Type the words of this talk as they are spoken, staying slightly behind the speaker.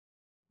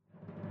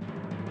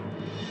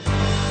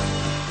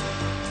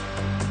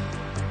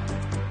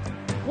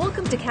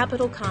Welcome to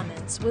Capital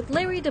Comments with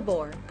Larry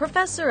DeBoer,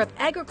 Professor of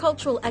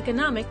Agricultural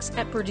Economics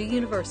at Purdue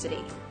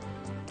University.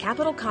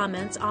 Capital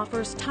Comments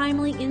offers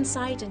timely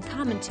insight and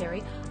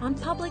commentary on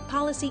public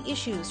policy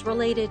issues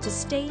related to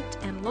state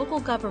and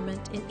local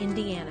government in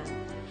Indiana,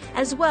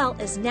 as well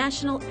as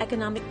national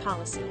economic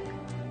policy.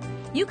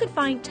 You can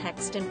find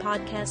text and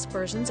podcast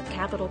versions of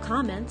Capital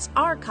Comments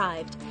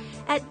archived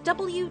at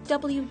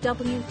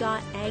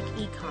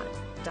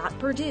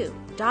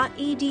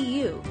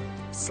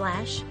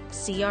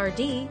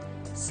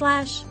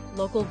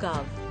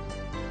www.agecon.purdue.edu/crd/localgov.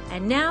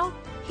 And now,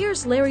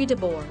 here's Larry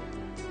DeBoer.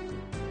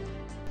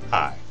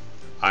 Hi,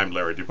 I'm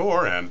Larry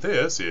DeBoer, and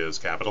this is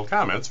Capital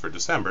Comments for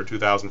December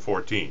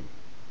 2014.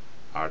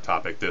 Our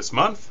topic this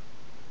month,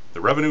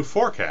 the revenue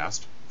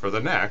forecast for the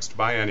next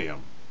biennium.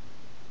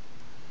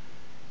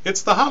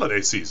 It's the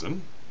holiday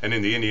season, and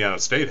in the Indiana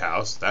State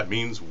House, that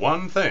means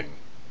one thing: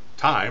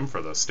 time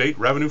for the state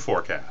revenue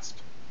forecast.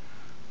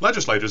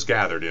 Legislators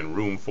gathered in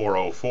room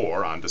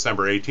 404 on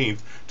December 18th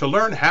to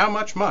learn how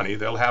much money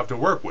they'll have to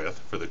work with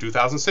for the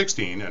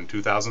 2016 and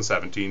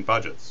 2017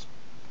 budgets.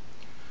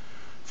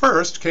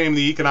 First came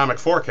the economic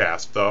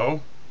forecast,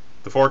 though.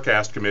 The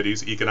forecast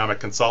committee's economic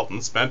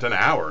consultants spent an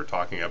hour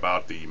talking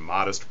about the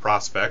modest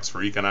prospects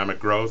for economic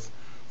growth,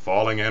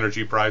 falling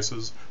energy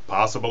prices,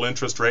 possible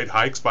interest rate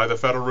hikes by the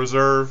Federal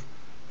Reserve,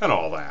 and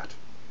all that.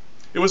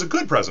 It was a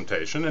good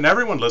presentation, and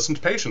everyone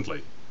listened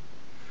patiently.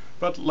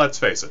 But let's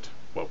face it,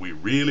 what we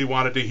really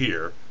wanted to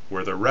hear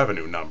were the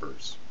revenue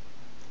numbers.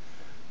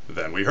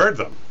 Then we heard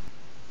them.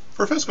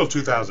 For fiscal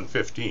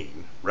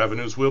 2015,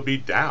 revenues will be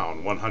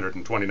down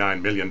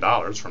 $129 million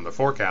from the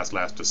forecast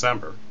last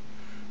December.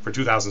 For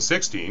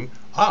 2016,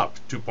 up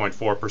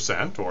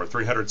 2.4%, or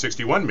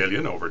 $361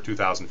 million over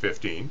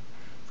 2015.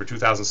 For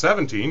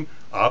 2017,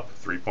 up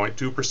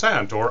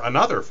 3.2%, or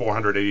another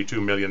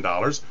 $482 million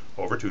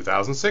over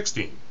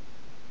 2016.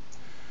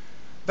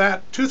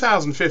 That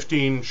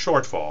 2015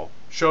 shortfall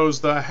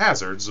shows the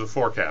hazards of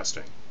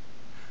forecasting.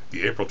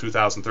 The April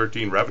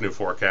 2013 revenue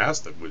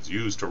forecast that was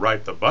used to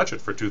write the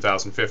budget for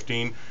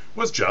 2015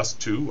 was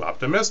just too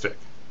optimistic.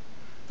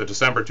 The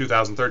December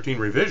 2013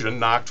 revision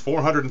knocked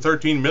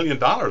 $413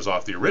 million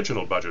off the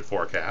original budget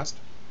forecast.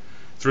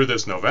 Through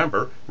this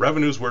November,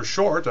 revenues were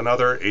short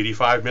another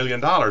 $85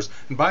 million,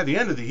 and by the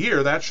end of the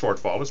year, that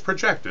shortfall is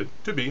projected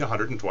to be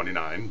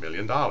 $129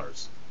 million.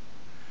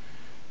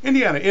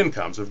 Indiana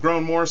incomes have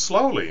grown more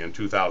slowly in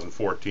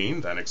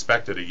 2014 than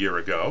expected a year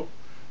ago.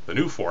 The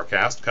new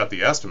forecast cut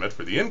the estimate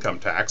for the income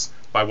tax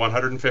by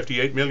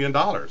 $158 million.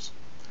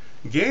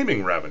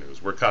 Gaming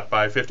revenues were cut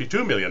by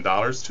 $52 million,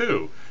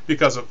 too,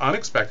 because of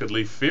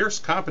unexpectedly fierce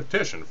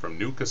competition from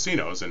new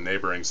casinos in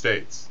neighboring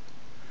states.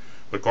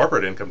 But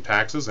corporate income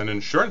taxes and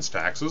insurance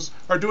taxes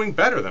are doing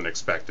better than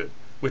expected,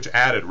 which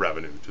added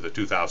revenue to the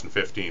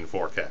 2015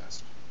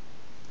 forecast.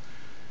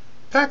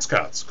 Tax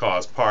cuts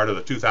caused part of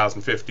the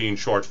 2015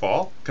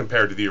 shortfall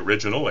compared to the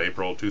original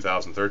April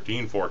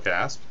 2013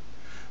 forecast.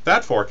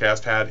 That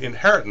forecast had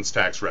inheritance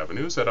tax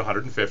revenues at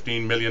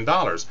 $115 million,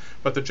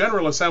 but the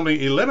General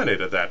Assembly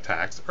eliminated that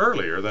tax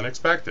earlier than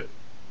expected.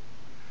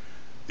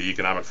 The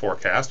economic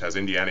forecast has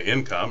Indiana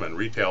income and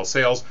retail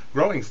sales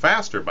growing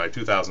faster by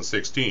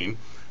 2016,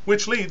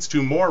 which leads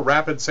to more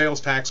rapid sales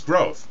tax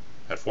growth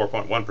at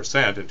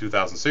 4.1% in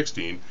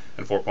 2016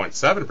 and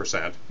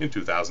 4.7% in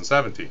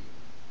 2017.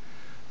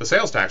 The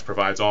sales tax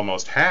provides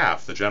almost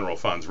half the general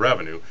fund's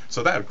revenue,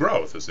 so that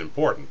growth is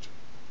important.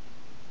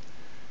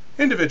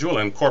 Individual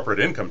and corporate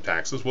income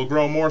taxes will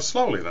grow more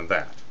slowly than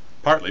that,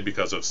 partly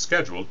because of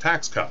scheduled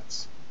tax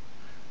cuts.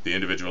 The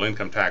individual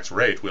income tax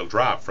rate will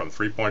drop from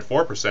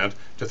 3.4%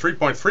 to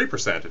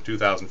 3.3% in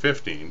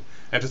 2015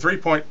 and to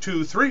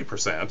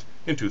 3.23%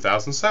 in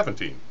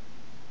 2017.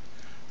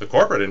 The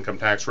corporate income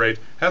tax rate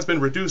has been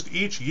reduced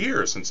each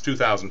year since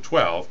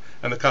 2012,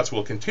 and the cuts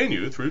will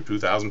continue through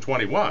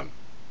 2021.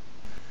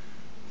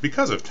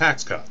 Because of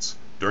tax cuts,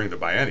 during the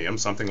biennium,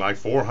 something like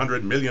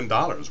 $400 million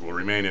will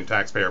remain in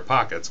taxpayer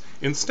pockets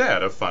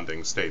instead of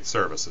funding state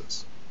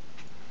services.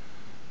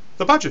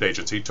 The Budget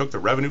Agency took the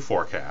revenue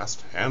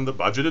forecast and the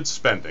budgeted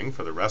spending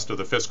for the rest of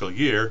the fiscal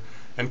year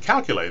and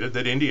calculated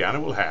that Indiana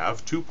will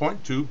have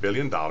 $2.2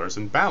 billion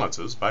in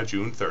balances by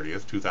June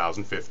 30th,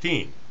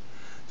 2015.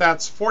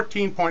 That's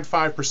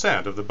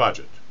 14.5% of the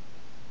budget.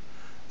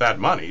 That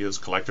money is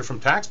collected from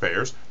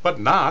taxpayers,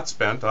 but not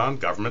spent on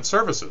government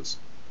services.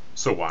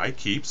 So why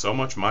keep so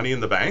much money in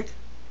the bank?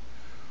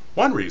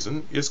 One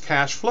reason is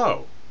cash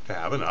flow, to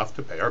have enough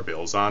to pay our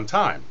bills on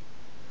time.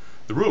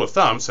 The rule of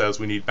thumb says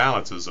we need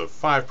balances of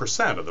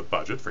 5% of the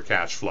budget for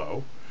cash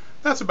flow.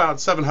 That's about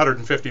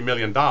 $750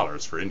 million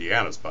for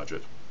Indiana's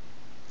budget.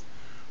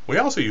 We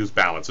also use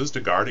balances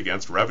to guard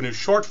against revenue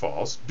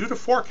shortfalls due to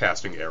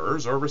forecasting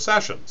errors or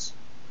recessions.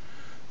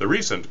 The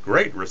recent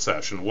Great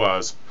Recession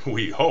was,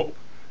 we hope,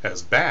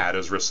 as bad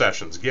as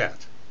recessions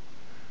get.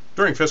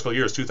 During fiscal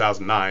years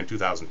 2009,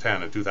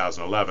 2010, and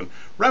 2011,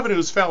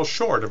 revenues fell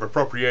short of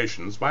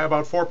appropriations by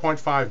about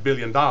 $4.5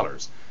 billion,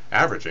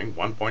 averaging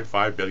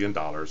 $1.5 billion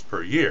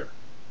per year.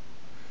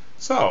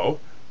 So,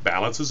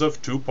 balances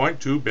of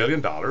 $2.2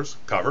 billion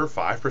cover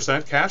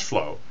 5% cash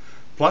flow,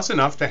 plus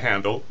enough to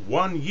handle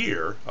 1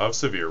 year of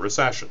severe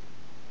recession.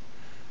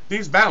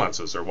 These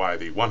balances are why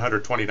the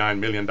 $129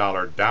 million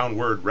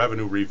downward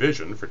revenue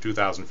revision for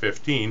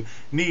 2015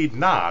 need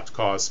not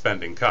cause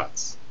spending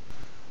cuts.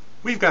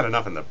 We've got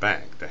enough in the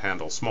bank to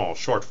handle small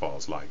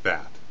shortfalls like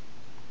that.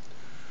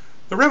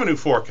 The revenue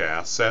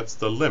forecast sets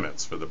the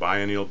limits for the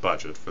biennial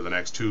budget for the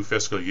next 2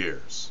 fiscal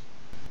years.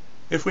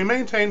 If we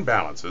maintain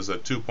balances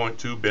at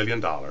 $2.2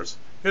 billion,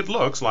 it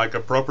looks like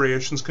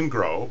appropriations can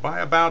grow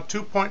by about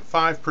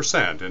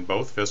 2.5% in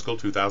both fiscal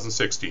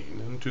 2016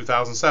 and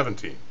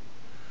 2017.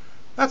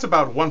 That's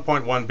about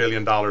 $1.1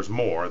 billion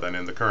more than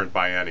in the current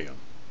biennium.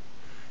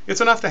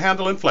 It's enough to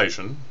handle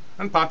inflation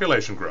and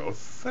population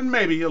growth and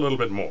maybe a little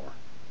bit more.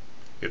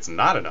 It's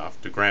not enough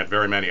to grant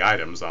very many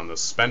items on the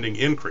spending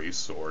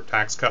increase or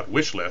tax cut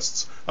wish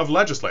lists of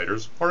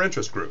legislators or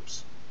interest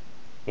groups.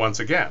 Once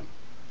again,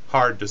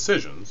 hard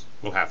decisions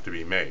will have to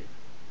be made.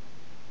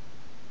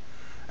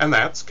 And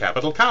that's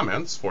Capital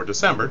Comments for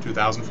December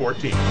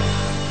 2014.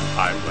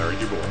 I'm Larry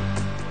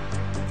DeBoer.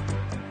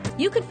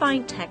 You can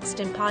find text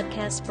and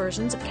podcast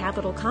versions of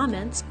Capital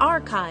Comments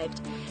archived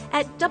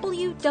at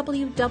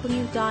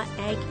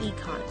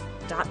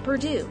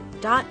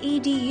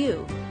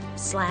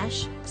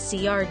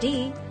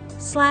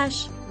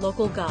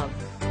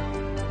www.agecon.purdue.edu/crd/localgov.